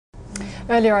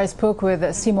Earlier I spoke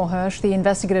with Seymour Hersh, the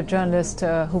investigative journalist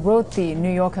who wrote the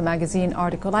New Yorker magazine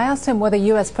article. I asked him whether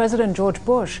US President George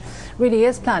Bush really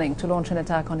is planning to launch an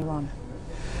attack on Iran.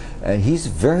 He's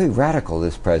very radical,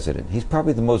 this president. He's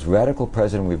probably the most radical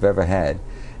president we've ever had.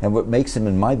 And what makes him,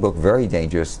 in my book, very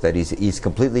dangerous, that he's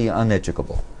completely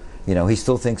uneducable. You know, he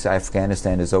still thinks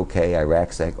Afghanistan is okay,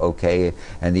 Iraq's okay,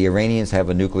 and the Iranians have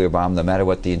a nuclear bomb no matter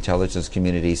what the intelligence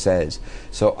community says.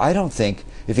 So I don't think,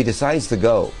 if he decides to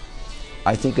go,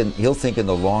 I think he'll think in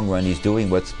the long run he's doing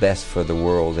what's best for the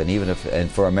world and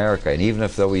for America. And even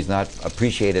if though he's not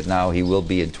appreciated now, he will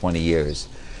be in 20 years.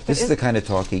 This is the kind of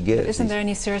talk he gives. Isn't there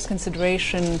any serious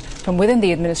consideration from within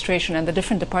the administration and the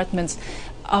different departments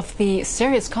of the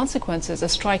serious consequences a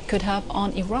strike could have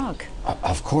on Iraq?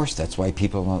 Of course, that's why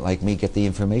people like me get the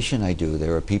information I do.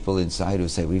 There are people inside who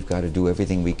say we've got to do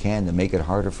everything we can to make it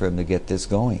harder for him to get this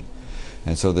going.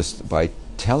 And so by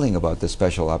telling about the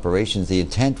special operations, the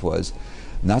intent was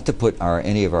not to put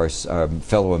any of our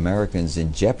fellow Americans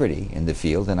in jeopardy in the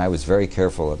field, and I was very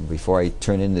careful. Before I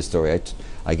turn in this story,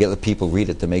 I get the people read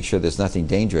it to make sure there's nothing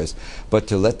dangerous, but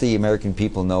to let the American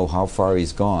people know how far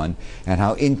he's gone and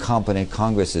how incompetent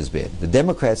Congress has been. The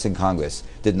Democrats in Congress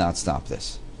did not stop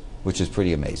this, which is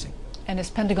pretty amazing. And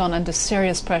is Pentagon under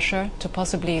serious pressure to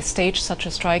possibly stage such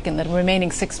a strike in the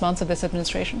remaining 6 months of this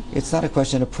administration? It's not a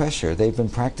question of pressure. They've been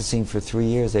practicing for 3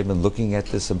 years. They've been looking at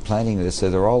this and planning this, so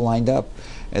they're all lined up.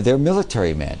 And they're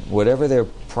military men. Whatever their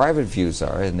private views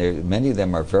are, and many of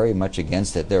them are very much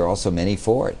against it, there are also many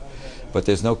for it. But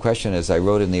there's no question, as I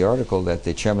wrote in the article, that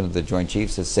the chairman of the Joint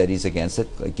Chiefs has said he's against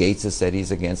it. Gates has said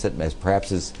he's against it. As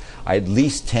perhaps at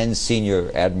least 10 senior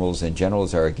admirals and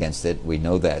generals are against it. We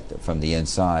know that from the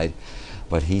inside.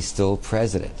 But he's still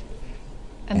president.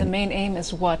 And the main aim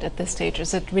is what at this stage?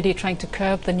 Is it really trying to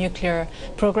curb the nuclear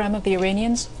program of the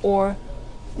Iranians or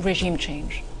regime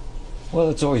change? Well,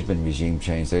 it's always been regime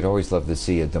change. They'd always love to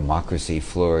see a democracy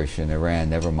flourish in Iran.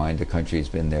 Never mind, the country's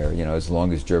been there, you know, as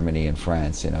long as Germany and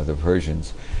France, you know, the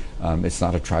Persians. It's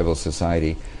not a tribal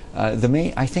society. I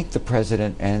think the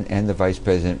president and the vice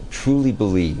president truly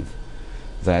believe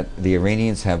that the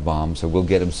Iranians have bombs, or will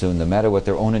get them soon, no matter what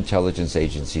their own intelligence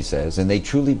agency says. And they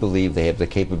truly believe they have the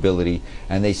capability,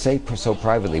 and they say so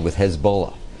privately, with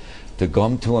Hezbollah, to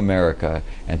come to America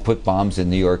and put bombs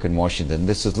in New York and Washington.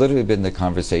 This has literally been the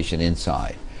conversation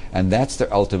inside. And that's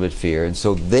their ultimate fear. And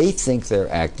so they think they're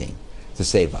acting to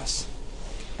save us.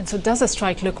 And so does a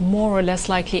strike look more or less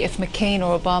likely if McCain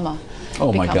or Obama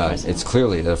Oh my God! president? It's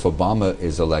clearly that if Obama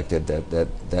is elected,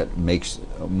 that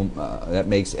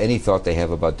makes any thought they have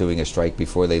about doing a strike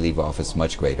before they leave office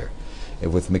much greater.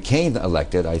 With McCain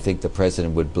elected, I think the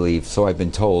president would believe, so I've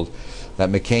been told, that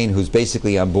McCain, who's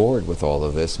basically on board with all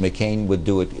of this, McCain would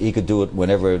do it. He could do it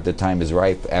whenever the time is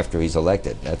ripe after he's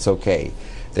elected. That's okay.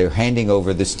 They're handing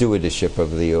over the stewardship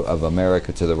of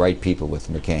America to the right people with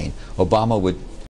McCain. Obama would